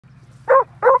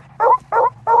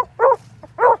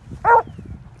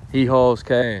He hauls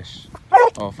cash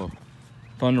off of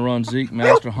Thunder Run Zeke,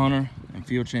 Master Hunter, and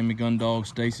Field Champion Gun Dog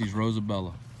Stacy's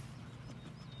Rosabella.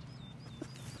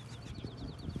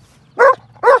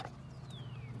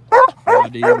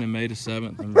 Friday evening, May the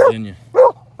 7th in Virginia.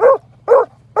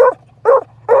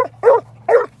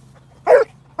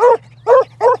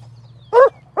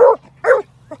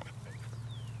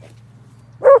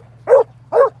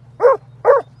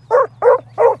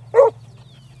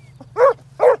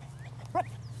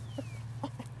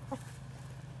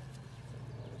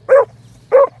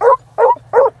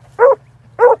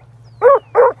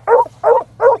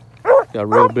 Got a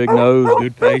real big nose,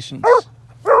 good patience.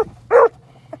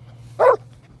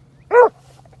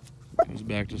 Goes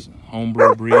back to some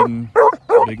homebrew breeding,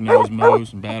 big nose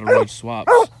mows, and battle ridge swaps.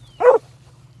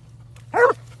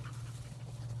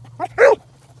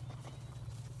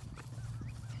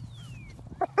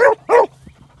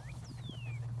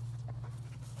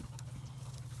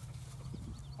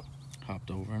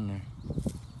 Hopped over in there.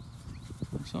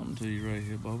 Something to you right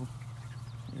here, Bubba.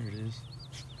 There it is.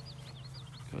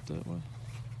 Cut that way.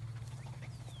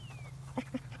 Cut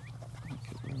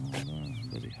that one down.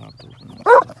 I bet he hopped over in that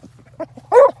side.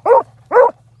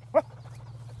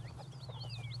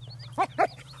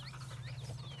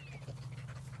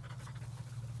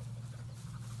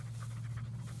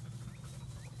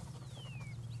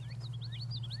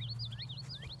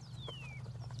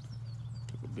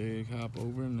 Took a big hop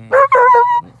over in there.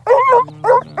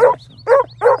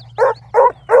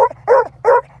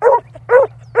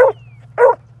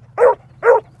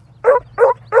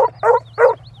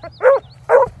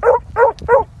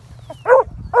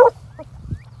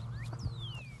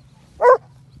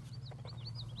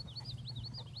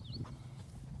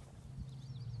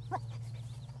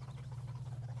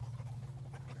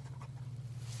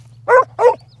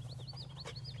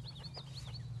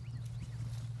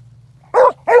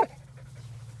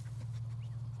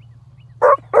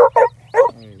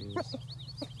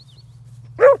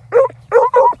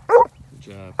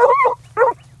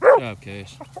 Good job,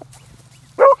 Cash.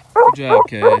 Good job,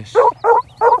 Cash.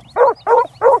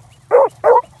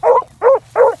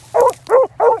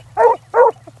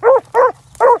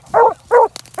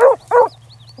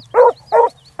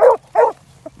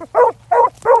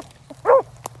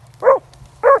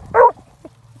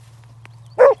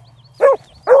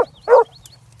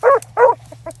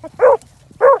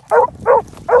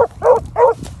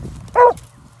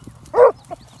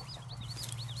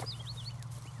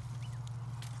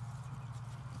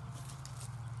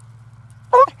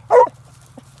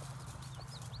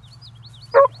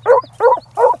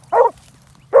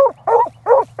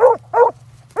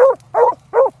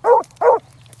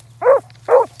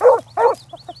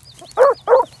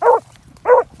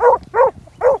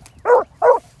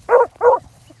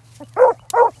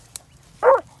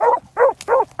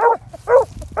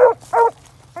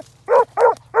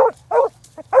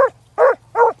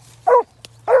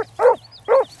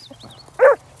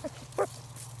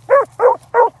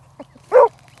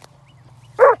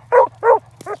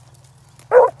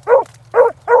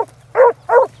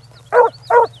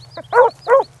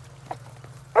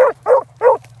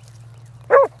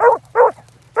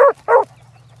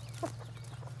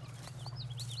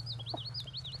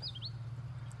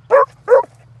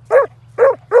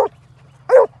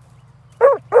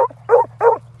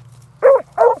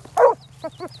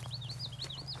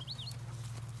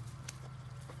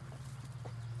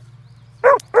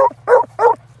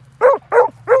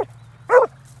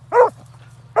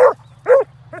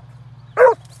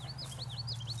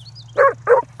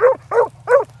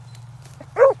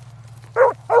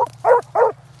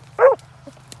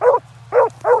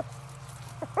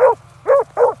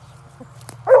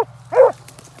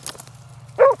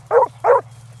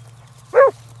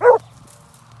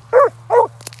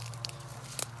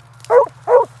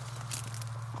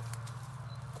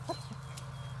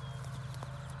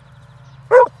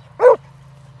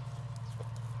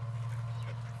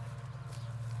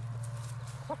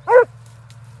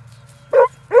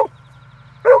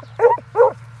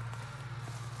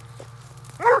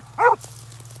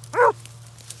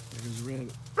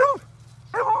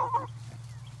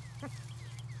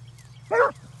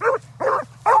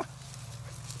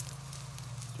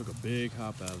 Took a big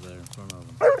hop out of there in front of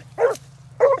him.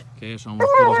 Cash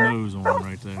almost put his nose on him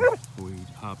right there before he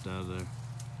hopped out of there.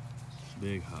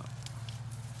 Big hop.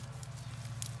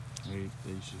 There you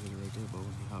should hit it right there, Bo.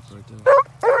 He hopped right there.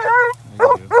 There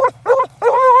you go.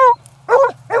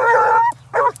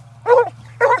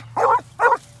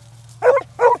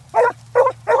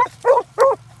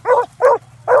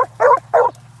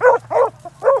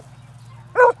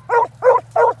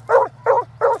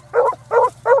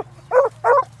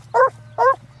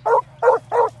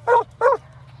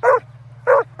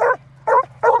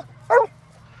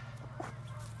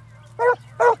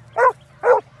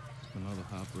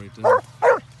 Hop right there.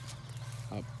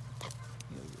 Hop.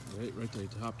 Right there.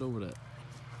 Hopped over that.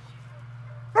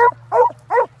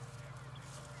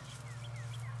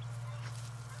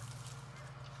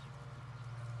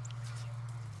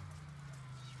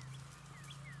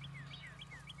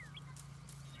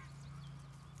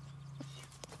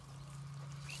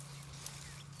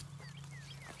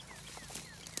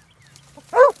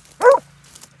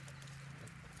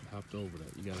 Hopped over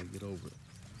that. You gotta get over it.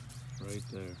 Right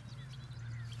there.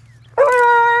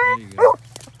 There you go.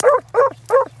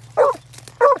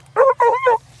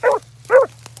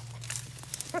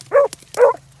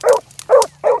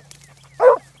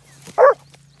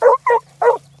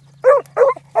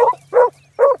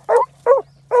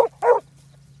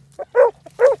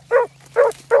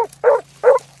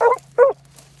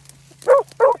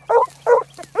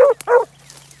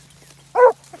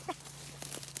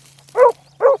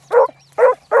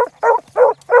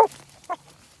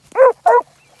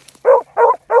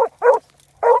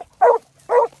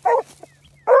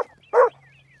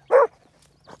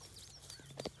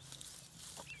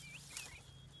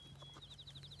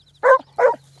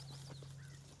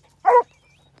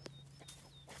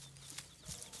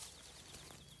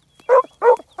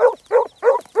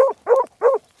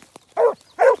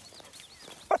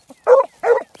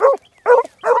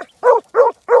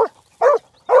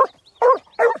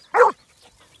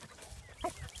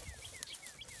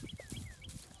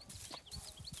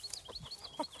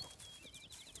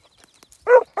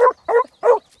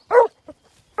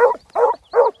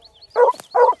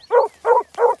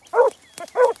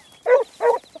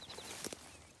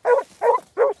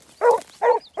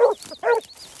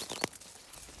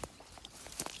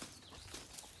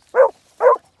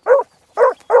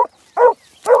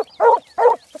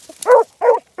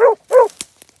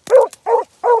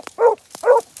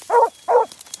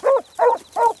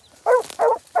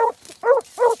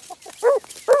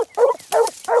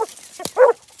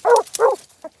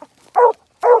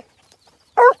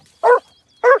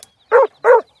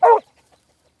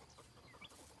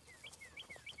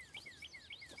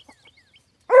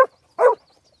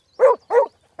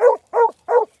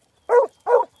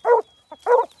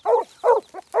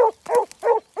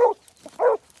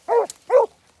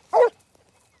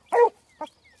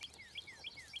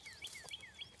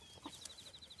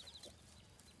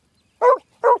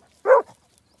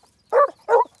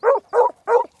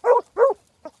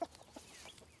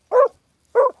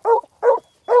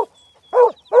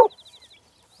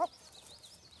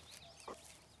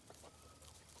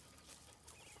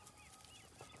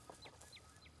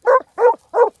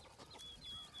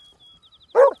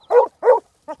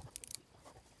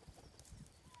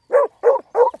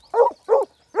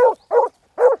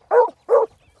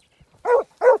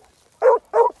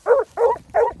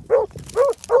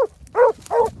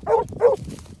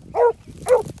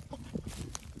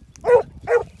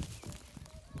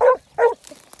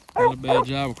 Not a bad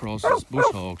job across this bush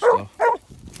hog stuff.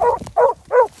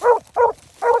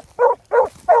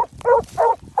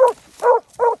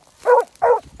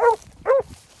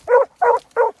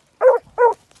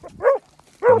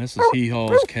 And this is Hee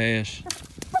Haw's Cash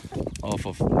off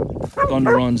of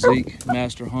Thunder Run Zeke,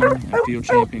 Master Hunter, and Field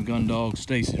Champion Gun Dog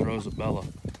Stacy's Rosabella.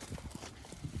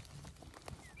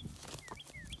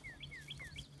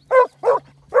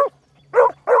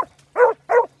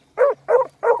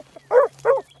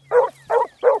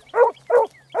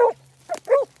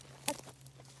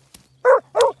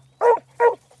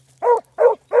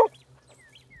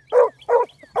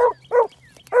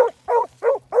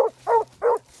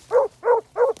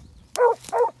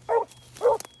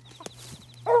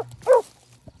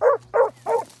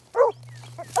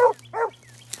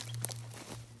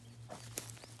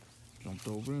 Jumped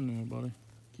over in there, buddy.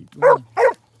 Keep going.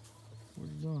 What are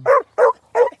you doing?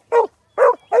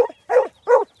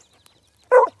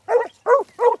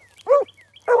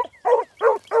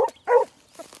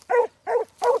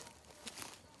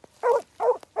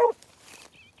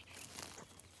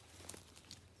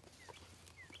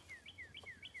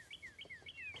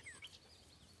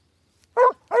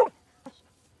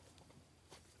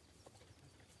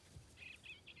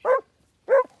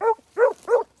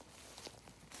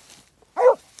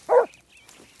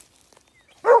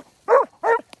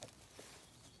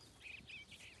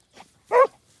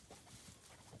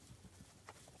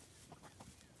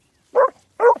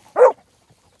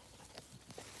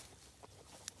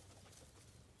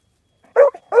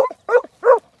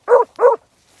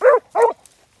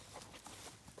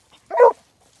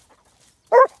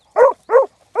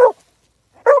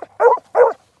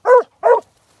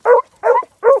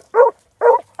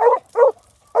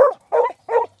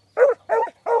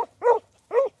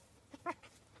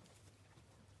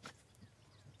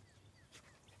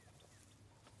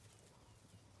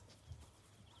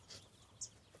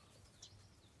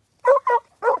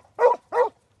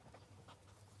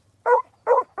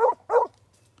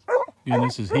 Again,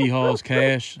 this is Hee Haw's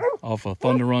Cash off of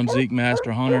Thunder Run Zeke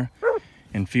Master Hunter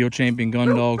and Field Champion Gun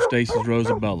Dog Stacy's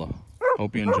Rosabella.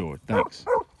 Hope you enjoyed. Thanks.